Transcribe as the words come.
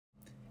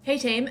Hey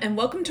team, and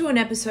welcome to an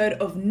episode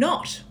of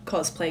Not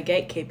Cosplay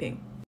Gatekeeping.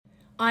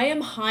 I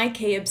am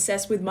high-key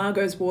obsessed with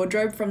Margot's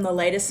wardrobe from the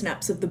latest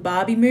snaps of the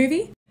Barbie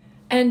movie,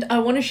 and I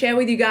want to share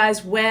with you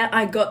guys where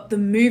I got the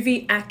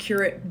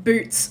movie-accurate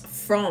boots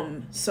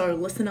from, so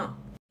listen up.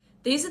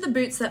 These are the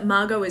boots that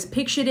Margot is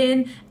pictured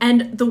in,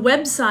 and the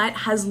website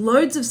has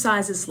loads of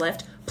sizes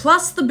left,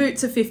 plus the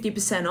boots are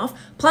 50% off,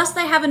 plus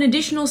they have an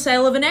additional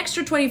sale of an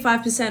extra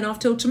 25% off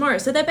till tomorrow,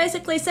 so they're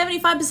basically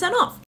 75%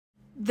 off.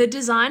 The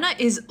designer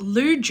is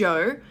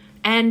Lujo,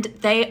 and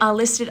they are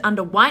listed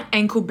under white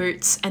ankle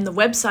boots, and the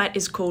website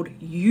is called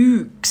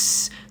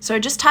Ukes. So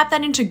just type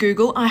that into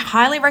Google. I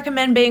highly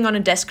recommend being on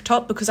a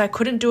desktop because I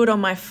couldn't do it on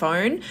my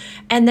phone.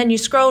 And then you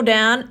scroll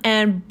down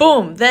and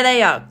boom, there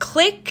they are.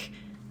 Click,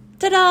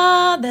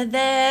 ta-da, they're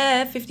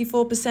there,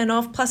 54%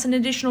 off plus an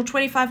additional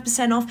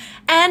 25% off.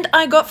 And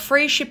I got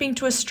free shipping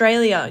to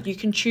Australia. You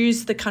can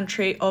choose the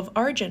country of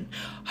origin.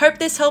 Hope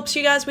this helps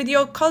you guys with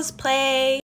your cosplay.